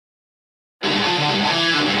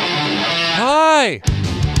Hi!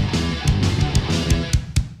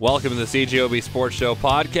 Welcome to the CJOB Sports Show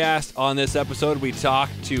podcast. On this episode, we talk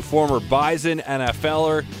to former Bison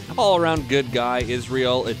NFLer, all-around good guy,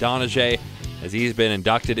 Israel Idonije, as he's been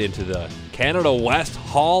inducted into the Canada West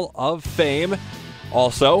Hall of Fame.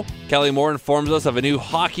 Also, Kelly Moore informs us of a new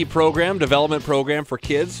hockey program, development program for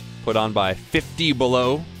kids, put on by 50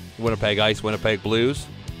 Below, Winnipeg Ice, Winnipeg Blues.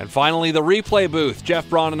 And finally, the replay booth. Jeff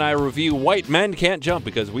Braun and I review White Men Can't Jump,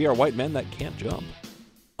 because we are white men that can't jump,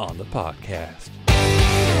 on the podcast.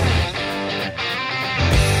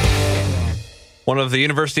 One of the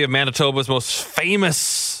University of Manitoba's most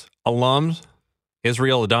famous alums,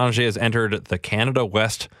 Israel Idonije, has entered the Canada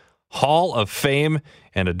West Hall of Fame.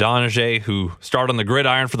 And Idonije, who started on the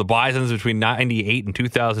gridiron for the Bisons between 98 and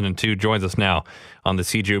 2002, joins us now on the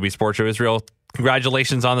CJOB Sports Show. Israel,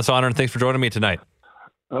 congratulations on this honor, and thanks for joining me tonight.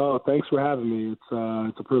 Oh, thanks for having me.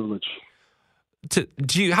 It's a privilege.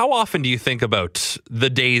 How often do you think about the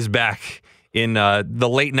days back in the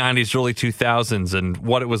late 90s, early 2000s, and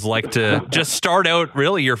what it was like to just start out,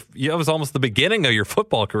 really, it was almost the beginning of your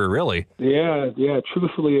football career, really? Yeah.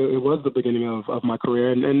 Truthfully, it was the beginning of my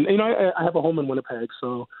career. And you know, I have a home in Winnipeg,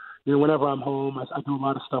 so, you know, whenever I'm home, I do a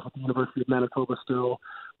lot of stuff at the University of Manitoba still.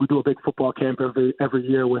 We do a big football camp every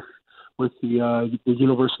year with the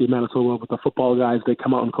University of Manitoba, with the football guys. They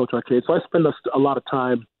come out and coach our kids. So I spend a lot of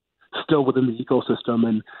time still within the ecosystem,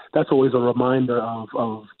 and that's always a reminder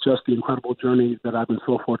of just the incredible journey that I've been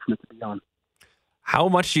so fortunate to be on. How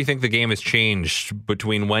much do you think the game has changed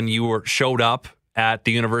between when you showed up at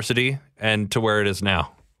the university and to where it is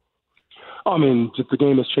now? I mean, just the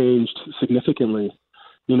game has changed significantly.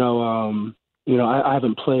 I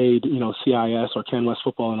haven't played, CIS or Can West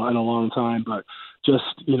football in a long time, but just,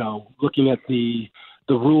 looking at the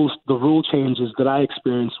rule changes that I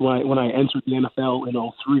experienced when I entered the NFL in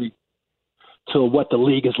 2003 to what the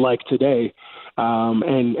league is like today.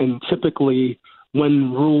 And typically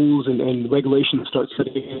when rules and regulations start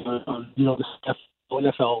sitting on the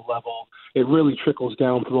NFL level, it really trickles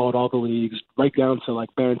down throughout all the leagues, right down to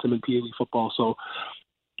like Bantam and PA football. So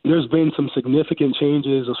there's been some significant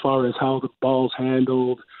changes as far as how the ball's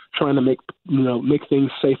handled, trying to make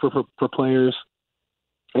things safer for players.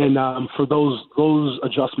 And for those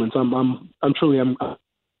adjustments, it's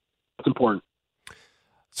important.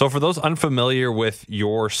 So for those unfamiliar with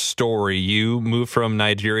your story, you moved from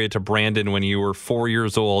Nigeria to Brandon when you were 4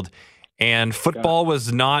 years old, and football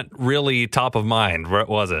was not really top of mind,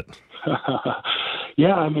 was it?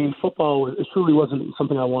 Yeah, I mean, football, it truly wasn't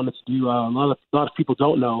something I wanted to do. A lot of people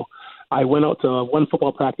don't know. I went out to one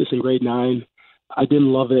football practice in grade 9. I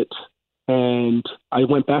didn't love it. And I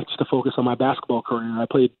went back just to focus on my basketball career. I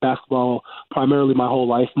played basketball primarily my whole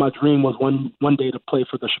life. My dream was one day to play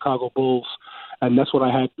for the Chicago Bulls. And that's what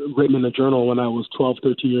I had written in the journal when I was 12,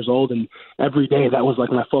 13 years old. And every day that was like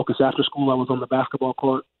my focus. After school, I was on the basketball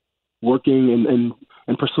court working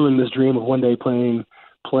and pursuing this dream of one day playing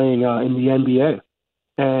in the NBA.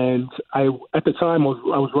 And at the time,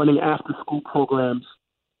 I was running after school programs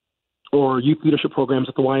or youth leadership programs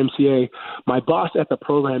at the YMCA. My boss at the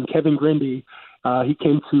program, Kevin Grindy, he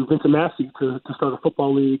came to Vincent Massey to start a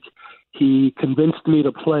football league. He convinced me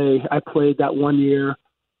to play. I played that 1 year.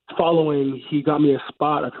 Following, he got me a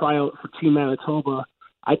tryout for Team Manitoba.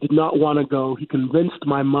 I did not want to go. He convinced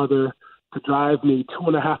my mother to drive me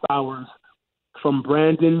 2.5 hours from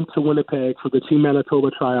Brandon to Winnipeg for the Team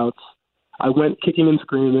Manitoba tryouts. I went kicking and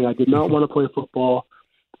screaming. I did not want to play football.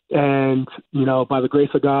 And, by the grace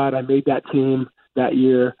of God, I made that team that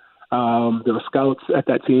year. There were scouts at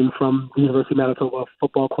that team from the University of Manitoba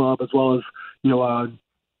Football Club, as well as,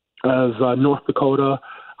 North Dakota.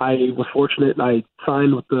 I was fortunate. I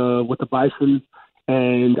signed with the Bison,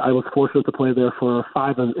 and I was fortunate to play there for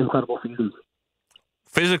 5 incredible seasons.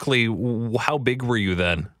 Physically, how big were you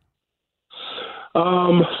then?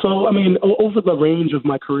 Over the range of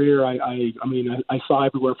my career, I saw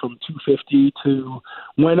everywhere from 250 to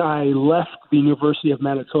when I left the University of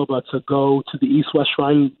Manitoba to go to the East-West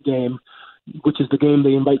Shrine game, which is the game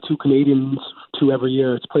they invite 2 Canadians to every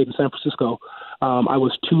year. It's played in San Francisco. I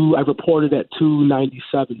reported at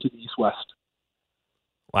 297 to the East-West.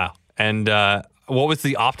 Wow. And what was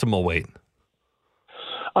the optimal weight?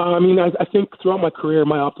 I think throughout my career,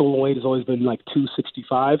 my optimal weight has always been like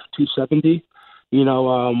 265, 270.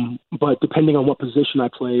 But depending on what position I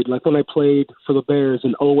played, like when I played for the Bears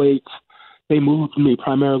in 2008, they moved me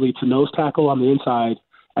primarily to nose tackle on the inside.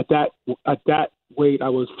 At that weight, I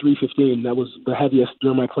was 315. That was the heaviest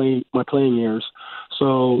during my playing years.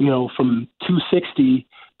 So, from 260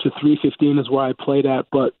 to 315 is where I played at,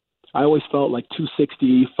 but I always felt like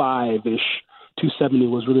 265-ish, 270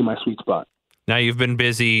 was really my sweet spot. Now, you've been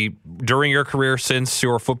busy during your career since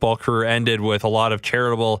your football career ended with a lot of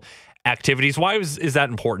charitable activities. Why is that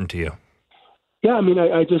important to you? Yeah, I mean,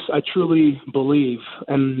 I truly believe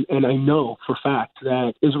and I know for fact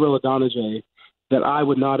that Israel Adonijah, that I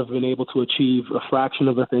would not have been able to achieve a fraction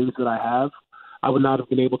of the things that I have. I would not have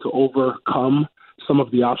been able to overcome some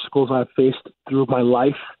of the obstacles I've faced through my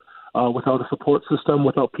life without a support system,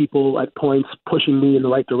 without people at points pushing me in the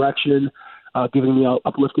right direction, giving me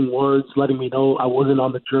uplifting words, letting me know I wasn't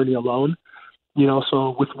on the journey alone.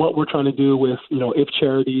 So with what we're trying to do with, If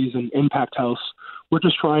Charities and Impact House, we're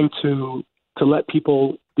just trying to let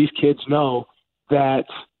people, these kids, know that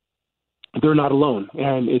they're not alone.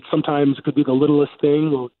 And sometimes it could be the littlest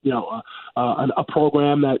thing, or, a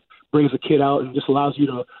program that brings a kid out and just allows you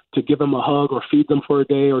to give them a hug or feed them for a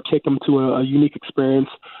day or take them to a unique experience.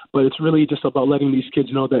 But it's really just about letting these kids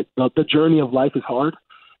know that the journey of life is hard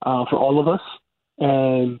for all of us.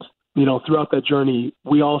 And, throughout that journey,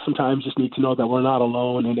 we all sometimes just need to know that we're not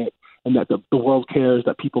alone in it, and that the world cares,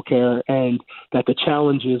 that people care, and that the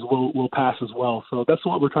challenges will pass as well. So that's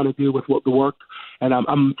what we're trying to do with the work, and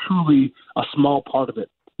I'm truly a small part of it.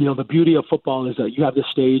 The beauty of football is that you have this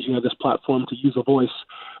stage, you have this platform to use a voice,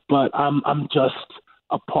 but I'm just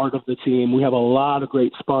a part of the team. We have a lot of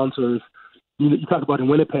great sponsors. You talk about in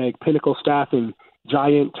Winnipeg, Pinnacle Staffing,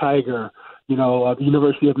 Giant Tiger, the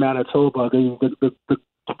University of Manitoba, the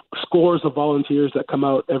scores of volunteers that come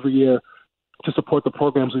out every year to support the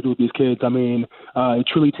programs we do with these kids. I mean, it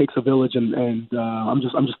truly takes a village, and I'm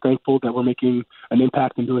just thankful that we're making an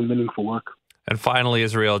impact and doing meaningful work. And finally,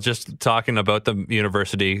 Israel, just talking about the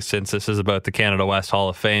university, since this is about the Canada West Hall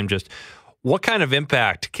of Fame, just what kind of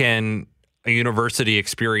impact can a university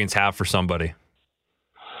experience have for somebody?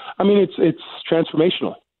 I mean, it's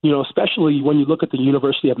transformational, especially when you look at the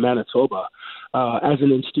University of Manitoba as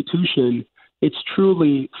an institution. It's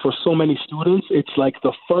truly, for so many students, it's like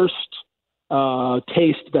the first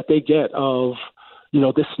taste that they get of,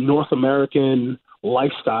 this North American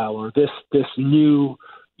lifestyle, or this new,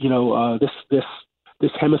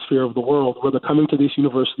 this hemisphere of the world, where they're coming to this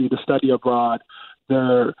university to study abroad.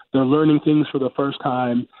 They're learning things for the first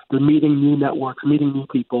time. They're meeting new networks, meeting new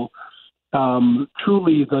people.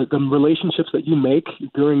 Truly, the relationships that you make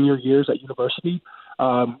during your years at university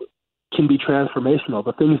can be transformational.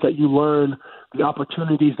 The things that you learn, the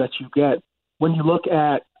opportunities that you get. When you look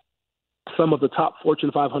at some of the top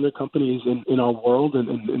Fortune 500 companies in our world and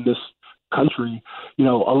in this country, a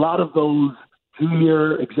lot of those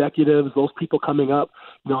junior executives, those people coming up,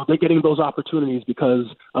 they're getting those opportunities because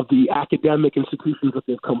of the academic institutions that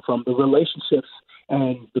they've come from, the relationships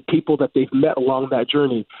and the people that they've met along that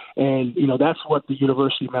journey. And, that's what the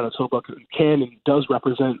University of Manitoba can and does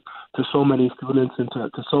represent to so many students and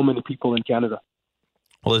to so many people in Canada.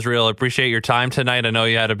 Well, Israel, I appreciate your time tonight. I know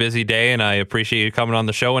you had a busy day, and I appreciate you coming on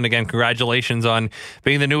the show. And again, congratulations on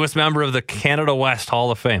being the newest member of the Canada West Hall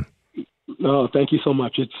of Fame. Oh, thank you so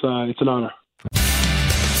much. It's an honor.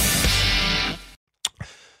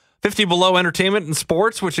 50 Below Entertainment and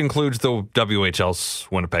Sports, which includes the WHL's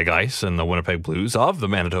Winnipeg Ice and the Winnipeg Blues of the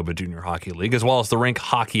Manitoba Junior Hockey League, as well as the Rink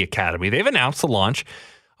Hockey Academy. They've announced the launch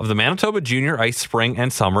of the Manitoba Junior Ice Spring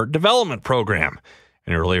and Summer Development Program.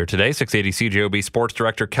 And earlier today, 680 CJOB Sports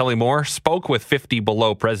Director Kelly Moore spoke with 50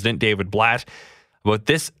 Below President David Blatt about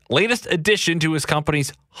this latest addition to his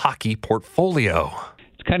company's hockey portfolio.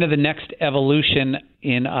 It's kind of the next evolution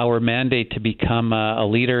in our mandate to become a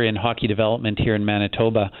leader in hockey development here in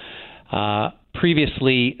Manitoba.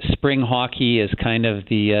 Previously, spring hockey is kind of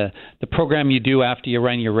the program you do after you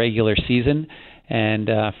run your regular season. And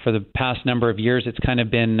for the past number of years, it's kind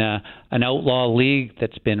of been an outlaw league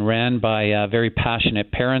that's been ran by very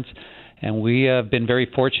passionate parents. And we have been very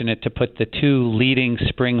fortunate to put the two leading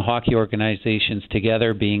spring hockey organizations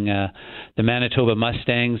together, being the Manitoba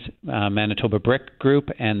Mustangs, Manitoba Brick Group,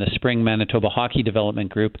 and the Spring Manitoba Hockey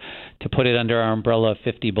Development Group, to put it under our umbrella of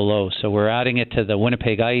 50 Below. So we're adding it to the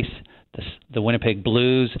Winnipeg Ice, the Winnipeg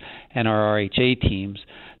Blues, and our RHA teams.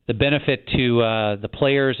 The benefit to the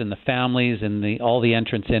players and the families and all the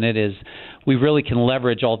entrants in it is we really can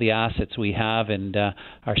leverage all the assets we have and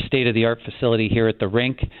our state-of-the-art facility here at the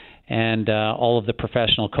rink, and all of the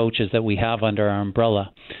professional coaches that we have under our umbrella.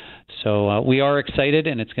 So we are excited,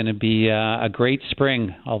 and it's going to be a great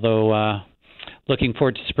spring, although looking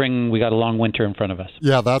forward to spring. We got a long winter in front of us.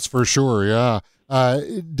 Yeah, that's for sure, yeah.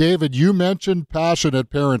 David, you mentioned passionate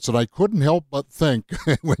parents, and I couldn't help but think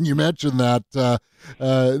when you mentioned that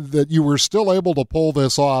that you were still able to pull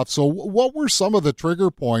this off. So what were some of the trigger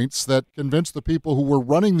points that convinced the people who were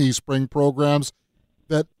running these spring programs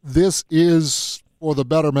that this is for the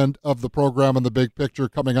betterment of the program and the big picture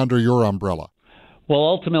coming under your umbrella? Well,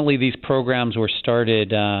 ultimately, these programs were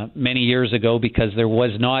started many years ago because there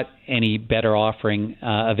was not any better offering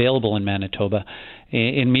available in Manitoba.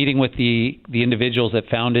 In meeting with the individuals that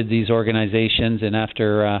founded these organizations, and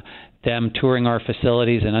after them touring our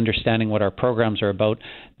facilities and understanding what our programs are about,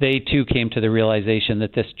 they too came to the realization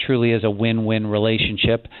that this truly is a win-win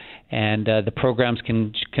relationship, and the programs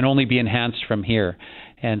can only be enhanced from here.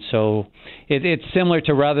 And so it's similar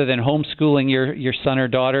to, rather than homeschooling your son or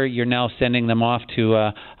daughter, you're now sending them off to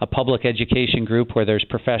a public education group where there's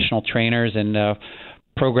professional trainers and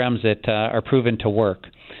programs that are proven to work.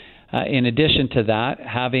 In addition to that,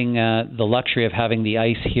 having the luxury of having the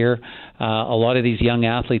ice here, a lot of these young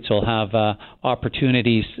athletes will have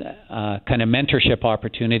opportunities, kind of mentorship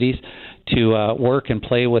opportunities, to work and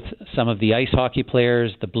play with some of the ice hockey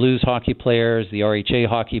players, the blues hockey players, the RHA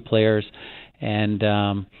hockey players, and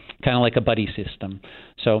kind of like a buddy system.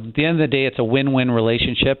 So at the end of the day, it's a win-win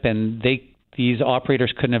relationship, and these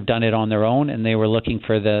operators couldn't have done it on their own, and they were looking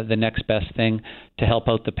for the next best thing to help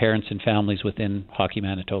out the parents and families within Hockey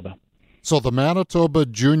Manitoba. So the Manitoba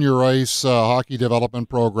Junior Ice Hockey Development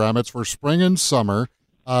Program, it's for spring and summer.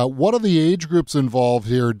 What are the age groups involved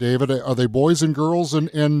here, David? Are they boys and girls?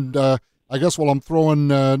 And I guess while I'm throwing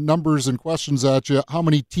numbers and questions at you, how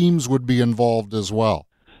many teams would be involved as well?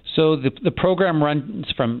 So the program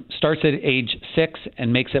starts at age 6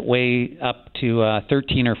 and makes it way up to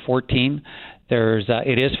 13 or 14.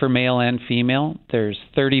 It is for male and female. There's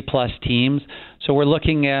 30 plus teams. So we're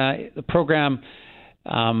looking at the program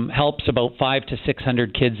helps about 500 to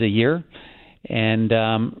 600 kids a year,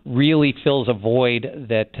 and really fills a void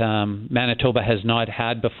that Manitoba has not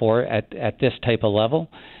had before at this type of level.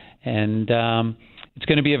 And it's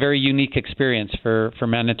going to be a very unique experience for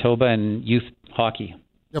Manitoba and youth hockey.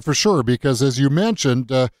 Yeah, for sure, because as you mentioned,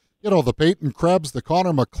 the Peyton Krebs, the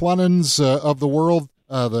Connor McLennans of the world,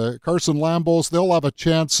 the Carson Lambos, they'll have a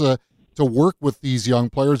chance to work with these young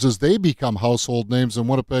players as they become household names in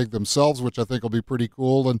Winnipeg themselves, which I think will be pretty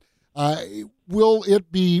cool. And will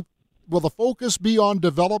the focus be on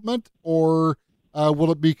development, or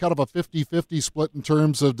will it be kind of a 50-50 split in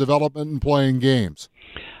terms of development and playing games?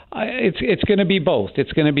 It's going to be both.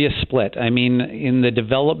 It's going to be a split. I mean, in the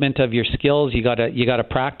development of your skills, you got to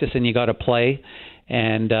practice and you got to play.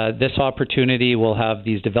 And this opportunity will have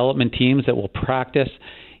these development teams that will practice.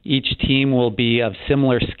 Each team will be of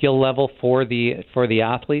similar skill level for the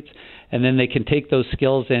athletes, and then they can take those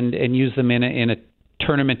skills and use them in a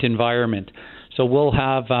tournament environment. So we'll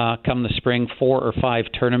have come the spring 4 or 5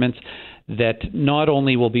 tournaments that not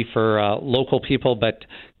only will be for local people, but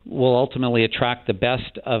will ultimately attract the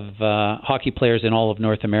best of hockey players in all of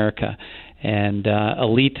North America. And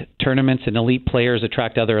elite tournaments and elite players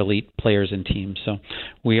attract other elite players and teams. So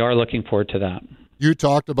we are looking forward to that. You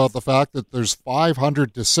talked about the fact that there's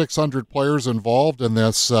 500 to 600 players involved in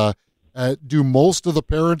this. Do most of the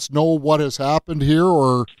parents know what has happened here,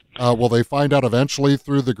 or will they find out eventually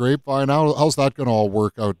through the grapevine? How's that going to all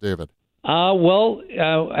work out, David?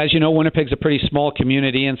 As you know, Winnipeg's a pretty small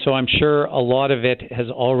community, and so I'm sure a lot of it has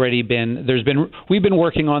already been. We've been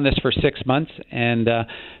working on this for 6 months, and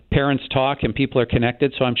parents talk and people are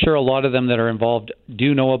connected. So I'm sure a lot of them that are involved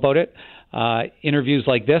do know about it. Interviews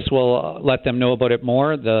like this will let them know about it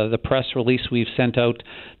more. The press release we've sent out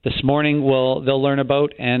this morning they'll learn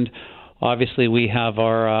about, and obviously we have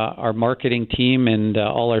our marketing team and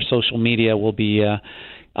all our social media will be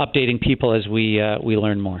updating people as we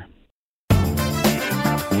learn more.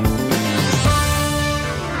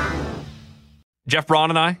 Jeff Braun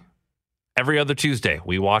and I, every other Tuesday,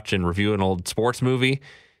 we watch and review an old sports movie.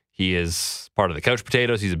 He is part of the Couch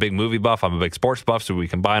Potatoes. He's a big movie buff. I'm a big sports buff, so we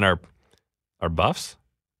combine our buffs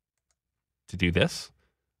to do this.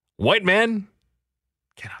 White Man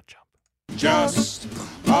Cannot Jump. Just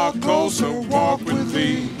a closer walk with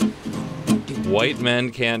thee. White Men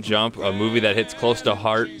Can't Jump, a movie that hits close to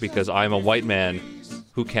heart because I'm a white man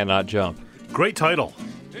who cannot jump. Great title.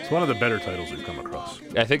 It's one of the better titles we've come across.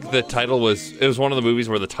 I think the title was one of the movies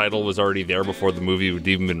where the title was already there before the movie had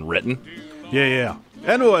even been written. Yeah.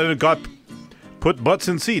 And it got put butts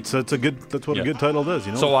in seats. That's what a good title does,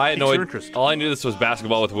 you know. So all I knew this was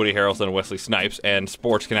basketball with Woody Harrelson and Wesley Snipes, and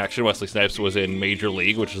Sports Connection. Wesley Snipes was in Major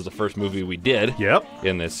League, which is the first movie we did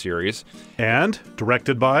in this series. And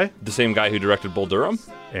directed by the same guy who directed Bull Durham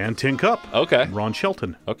and Tin Cup. Okay. Ron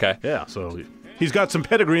Shelton. Okay. Yeah, so he's got some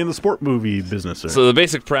pedigree in the sport movie business there. So the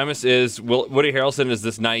basic premise is Woody Harrelson is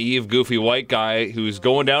this naive, goofy white guy who's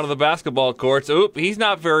going down to the basketball courts. Oop, he's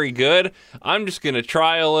not very good. I'm just going to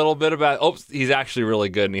try a little bit about. Oops, he's actually really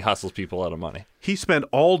good, and he hustles people out of money. He spent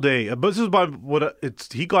all day. But this is about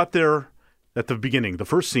he got there at the beginning. The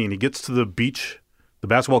first scene, he gets to the beach The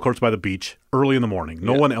basketball court's by the beach early in the morning.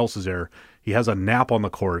 No one else is there. He has a nap on the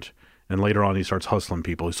court, and later on he starts hustling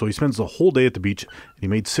people. So he spends the whole day at the beach, and he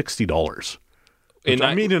made $60. Which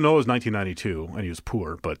I mean to know it was 1992, and he was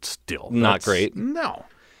poor, but still. Not great. No.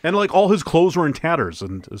 And like all his clothes were in tatters,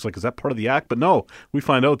 and it's like, is that part of the act? But no, we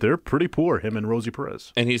find out they're pretty poor, him and Rosie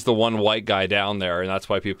Perez. And he's the one white guy down there, and that's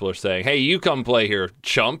why people are saying, hey, you come play here,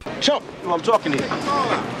 chump. Chump, well, I'm talking to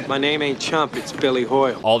you. My name ain't Chump, it's Billy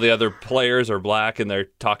Hoyle. All the other players are black, and they're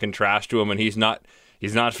talking trash to him, and he's not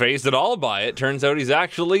fazed at all by it. Turns out he's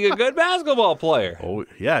actually a good basketball player. Oh,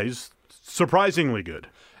 yeah, he's surprisingly good.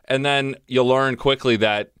 And then you'll learn quickly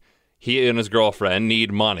that he and his girlfriend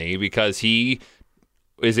need money because he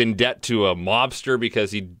is in debt to a mobster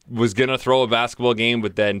because he was going to throw a basketball game,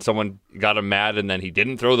 but then someone got him mad, and then he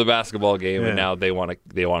didn't throw the basketball game, and now they want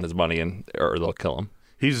his money, or they'll kill him.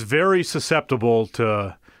 He's very susceptible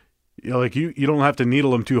to, you don't have to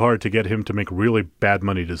needle him too hard to get him to make really bad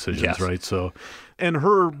money decisions, right? So, and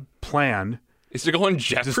her plan is to go in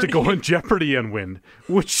Jeopardy. And win,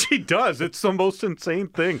 which she does. It's the most insane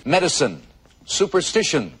thing. Medicine,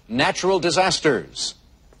 superstition, natural disasters,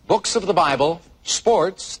 books of the Bible,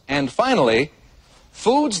 sports, and finally,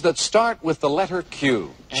 foods that start with the letter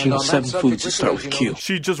Q. She knows 7 foods that start with Q.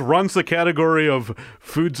 She just runs the category of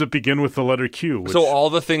foods that begin with the letter Q. So all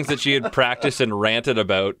the things that she had practiced and ranted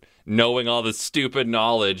about, knowing all this stupid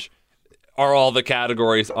knowledge, are all the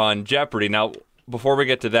categories on Jeopardy. Now, before we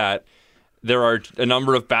get to that, there are a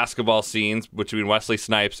number of basketball scenes between Wesley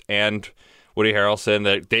Snipes and Woody Harrelson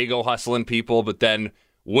that they go hustling people, but then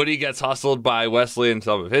Woody gets hustled by Wesley and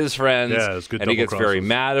some of his friends, and he gets very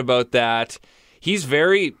mad about that. He's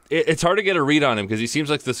it's hard to get a read on him because he seems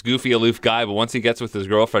like this goofy, aloof guy, but once he gets with his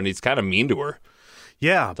girlfriend, he's kind of mean to her.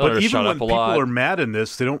 Yeah, but even when people are mad in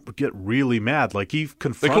this, they don't get really mad. Like, he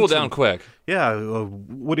confronts They cool down quick. Yeah,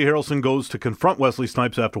 Woody Harrelson goes to confront Wesley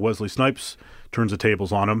Snipes after Wesley Snipes turns the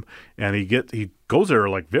tables on him, and he goes there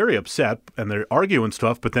like very upset, and they're arguing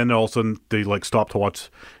stuff, but then all of a sudden they like stop to watch.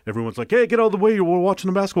 Everyone's like, hey, get out of the way, we're watching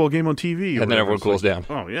a basketball game on TV. And then everyone cools down.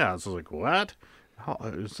 Oh, yeah. It's like, what?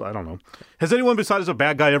 I don't know. Has anyone besides a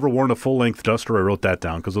bad guy ever worn a full-length duster? I wrote that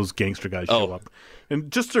down because those gangster guys show up.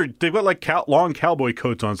 And just they've got like long cowboy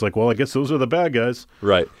coats on. It's like, well, I guess those are the bad guys.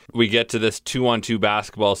 Right. We get to this 2-on-2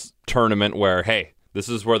 basketball tournament where, hey, this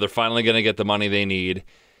is where they're finally going to get the money they need.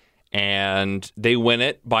 And they win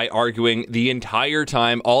it by arguing the entire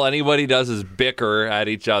time. All anybody does is bicker at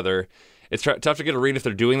each other. It's tough to get a read if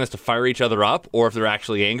they're doing this to fire each other up or if they're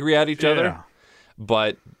actually angry at each other.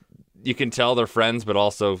 But you can tell they're friends, but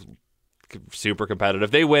also super competitive.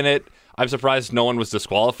 They win it. I'm surprised no one was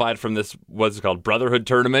disqualified from this, what's it called, Brotherhood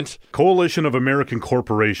Tournament? Coalition of American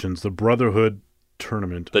Corporations, the Brotherhood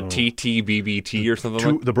Tournament. The TTBBT or something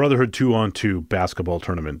like that? The Brotherhood 2-on-2 Basketball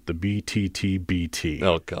Tournament, the BTTBT.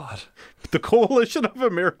 Oh, God. The Coalition of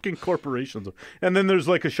American Corporations. And then there's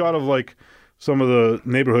like a shot of like some of the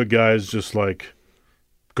neighborhood guys just like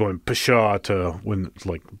going pshaw to when it's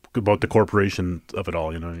like about the corporation of it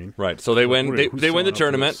all, you know what I mean? Right. So they win. They win the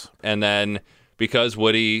tournament, and then because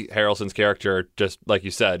Woody Harrelson's character, just like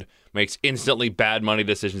you said, makes instantly bad money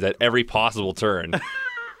decisions at every possible turn,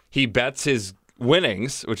 he bets his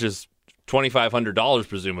winnings, which is $2,500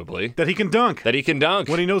 presumably, that he can dunk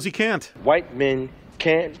when he knows he can't. White men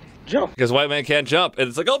can't jump because white men can't jump, and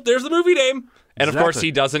it's like, oh, there's the movie name. And of course,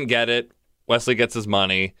 he doesn't get it. Wesley gets his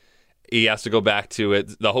money. He has to go back to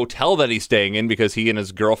the hotel that he's staying in because he and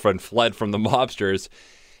his girlfriend fled from the mobsters.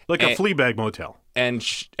 Like a Fleabag motel. And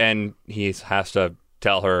he has to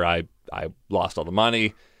tell her, I lost all the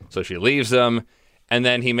money, so she leaves him. And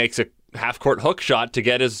then he makes a half-court hook shot to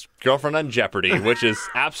get his girlfriend on Jeopardy, which is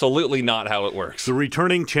absolutely not how it works. The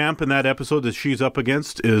returning champ in that episode that she's up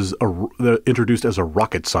against is introduced as a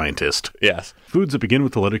rocket scientist. Yes. Foods that begin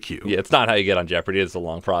with the letter Q. Yeah, it's not how you get on Jeopardy. It's a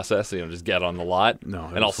long process. Just get on the lot.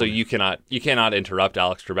 No. And also, you cannot interrupt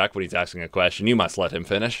Alex Trebek when he's asking a question. You must let him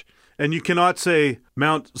finish. And you cannot say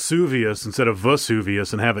Mount Suvius instead of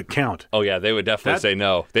Vesuvius and have it count. Oh, yeah, they would definitely say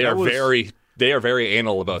no. They are very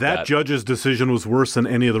anal about that. That judge's decision was worse than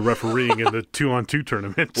any of the refereeing in the 2-on-2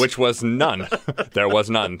 tournament. Which was none. There was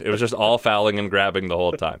none. It was just all fouling and grabbing the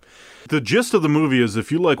whole time. The gist of the movie is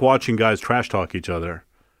if you like watching guys trash talk each other.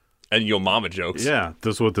 And yo mama jokes. Yeah,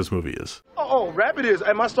 this is what this movie is. Oh, Rabbit is.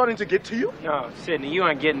 Am I starting to get to you? No, Sidney, you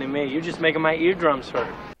aren't getting to me. You're just making my eardrums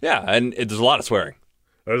hurt. Yeah, and there's a lot of swearing.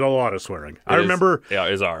 There's a lot of swearing. I remember. Yeah,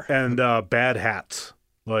 it is R. And bad hats.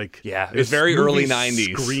 It was very early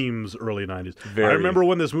 90s. Screams early 90s. Very. I remember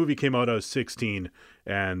when this movie came out, I was 16.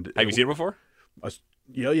 And have you seen it before?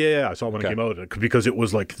 Yeah. I saw it when it came out because it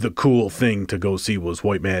was like the cool thing to go see was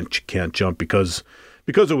White Man Can't Jump because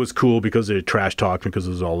because it was cool, because they trash talked, because it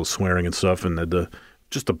was all the swearing and stuff, and the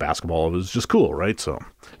basketball was just cool, right? So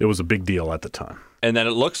it was a big deal at the time. And then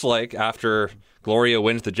it looks like after Gloria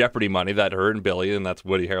wins the Jeopardy money, that her and Billy, and that's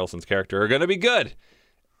Woody Harrelson's character, are going to be good.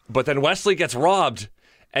 But then Wesley gets robbed,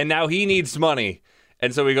 and now he needs money.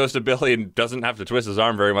 And so he goes to Billy and doesn't have to twist his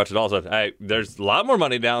arm very much at all. So, hey, there's a lot more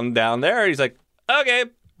money down there. He's like, okay,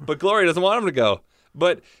 but Gloria doesn't want him to go.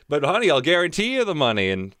 But honey, I'll guarantee you the money.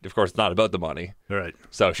 And of course, it's not about the money. Right.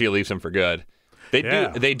 So she leaves him for good.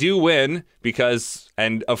 They do win because,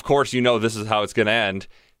 and of course, this is how it's going to end.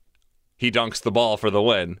 He dunks the ball for the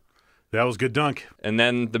win. That was a good dunk. And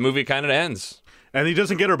then the movie kind of ends. And he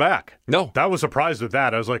doesn't get her back. No. That was surprised with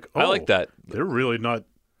that. I was like, oh, I like that. They're really not,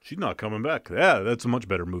 she's not coming back. Yeah, that's a much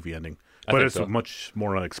better movie ending. But it's a much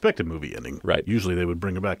more unexpected movie ending. Right. Usually they would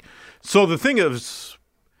bring her back. So the thing is,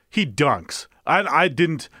 he dunks. I'd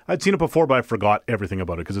seen it before, but I forgot everything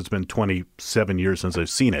about it because it's been 27 years since I've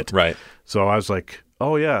seen it. Right. So I was like,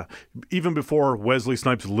 oh, yeah. Even before Wesley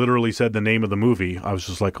Snipes literally said the name of the movie, I was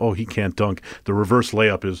just like, oh, he can't dunk. The reverse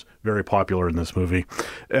layup is very popular in this movie.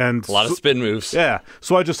 And a lot of spin moves. Yeah.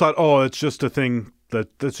 So I just thought, oh, it's just a thing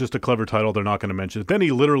that's just a clever title. They're not going to mention it. Then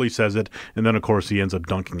he literally says it. And then, of course, he ends up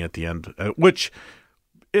dunking at the end, which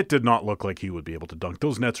it did not look like he would be able to dunk.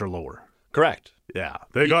 Those nets are lower. Correct. Yeah.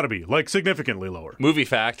 They got to be, like, significantly lower. Movie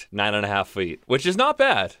fact, 9.5 feet, which is not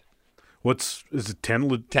bad. Is it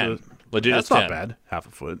 10? 10. Legit, that's it's 10. Not bad. Half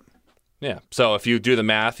a foot. Yeah. So if you do the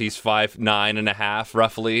math, he's 5'9.5"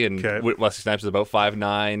 roughly, and Wesley Snipes is about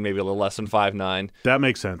 5'9", maybe a little less than 5'9". That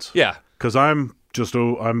makes sense. Yeah. Because I'm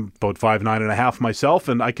about 5'9.5" myself,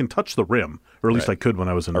 and I can touch the rim, or at least I could when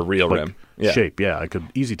I was in a real rim shape. Yeah, I could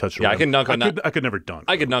easy touch the rim. I can dunk on I could never dunk.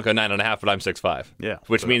 I could dunk on 9.5, but I'm 6'5". Yeah.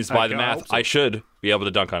 Which means by the math, I should be able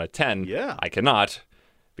to dunk on a 10. Yeah. I cannot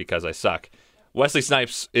because I suck. Wesley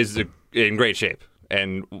Snipes is in great shape.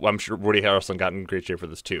 And I'm sure Woody Harrelson got in great shape for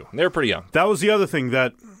this too. They were pretty young. That was the other thing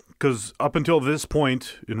because up until this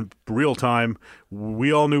point in real time, we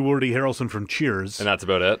all knew Woody Harrelson from Cheers. And that's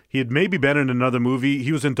about it. He had maybe been in another movie.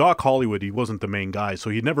 He was in Doc Hollywood. He wasn't the main guy. So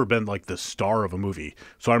he'd never been like the star of a movie.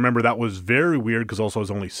 So I remember that was very weird because also I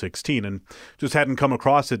was only 16 and just hadn't come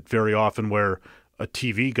across it very often where a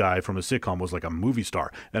TV guy from a sitcom was like a movie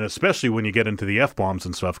star. And especially when you get into the F-bombs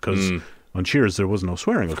and stuff because... On Cheers, there was no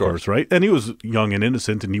swearing, of course, right? And he was young and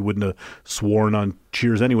innocent, and he wouldn't have sworn on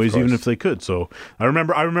Cheers anyways, even if they could. So I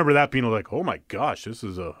remember that being like, oh my gosh, this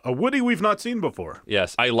is a Woody we've not seen before.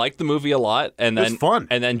 Yes, I liked the movie a lot, and then it was fun.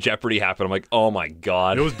 And then Jeopardy happened. I'm like, oh my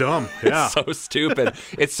god, it was dumb. Yeah, it's so stupid.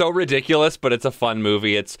 It's so ridiculous, but it's a fun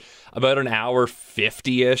movie. It's about an hour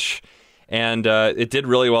 50-ish, and it did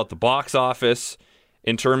really well at the box office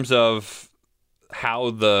in terms of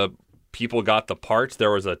how the people got the parts.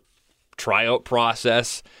 There was a tryout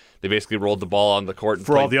process. They basically rolled the ball on the court and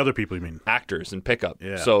for all the other people, you mean actors and pickup.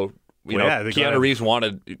 Yeah. So Keanu Reeves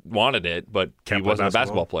wanted it, but he wasn't a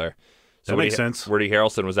basketball player. So that makes sense. Woody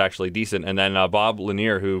Harrelson was actually decent, and then Bob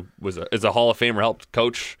Lanier, who is a Hall of Famer, helped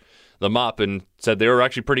coach them up and said they were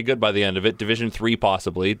actually pretty good by the end of it, Division III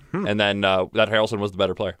possibly, and then that Harrelson was the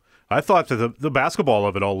better player. I thought that the basketball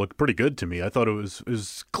of it all looked pretty good to me. I thought it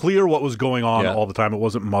was clear what was going on all the time. It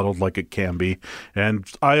wasn't muddled like it can be. And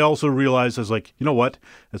I also realized, I was like, you know what?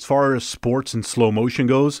 As far as sports and slow motion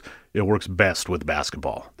goes, it works best with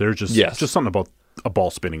basketball. There's just something about a ball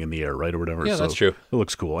spinning in the air, right, or whatever. Yeah, that's true. It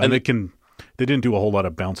looks cool. And they didn't do a whole lot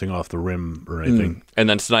of bouncing off the rim or anything. And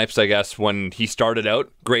then Snipes, I guess, when he started out,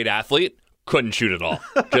 great athlete, couldn't shoot at all.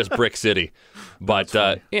 Just brick city. But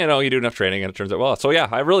you do enough training and it turns out well. So yeah,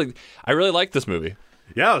 I really like this movie.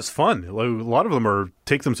 Yeah, it was fun. A lot of them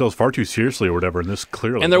take themselves far too seriously or whatever, and this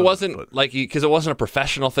clearly. And there wasn't because it wasn't a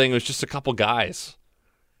professional thing. It was just a couple guys,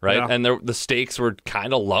 right? Yeah. And the stakes were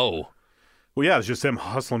kind of low. Well, yeah, it was just them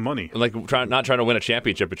hustling money, like not trying to win a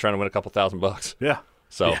championship, but trying to win a couple $1,000. Yeah.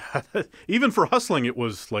 So even for hustling, it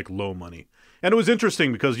was like low money, and it was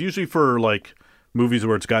interesting because usually for like movies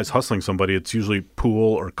where it's guys hustling somebody, it's usually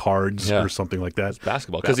pool or cards or something like that. It's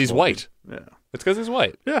basketball because he's white. Yeah, it's because he's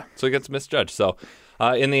white. Yeah, so he gets misjudged. So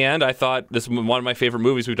in the end, I thought this was one of my favorite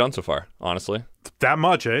movies we've done so far. Honestly, that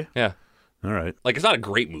much, eh? Yeah. All right. Like it's not a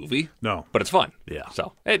great movie, no, but it's fun. Yeah.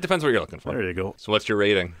 So it depends what you're looking for. There you go. So what's your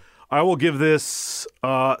rating? I will give this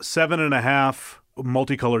 7.5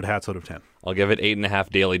 multicolored hats out of 10. I'll give it 8.5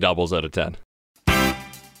 daily doubles out of 10.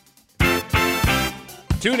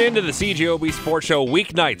 Tune in to the CJOB Sports Show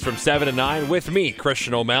weeknights from 7 to 9 with me,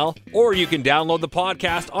 Christian O'Mell, or you can download the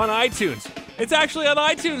podcast on iTunes. It's actually on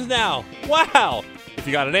iTunes now. Wow! If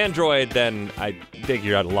you got an Android, then I think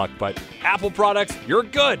you're out of luck, but Apple products, you're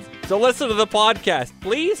good. So listen to the podcast.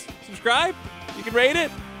 Please subscribe. You can rate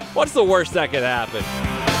it. What's the worst that could happen?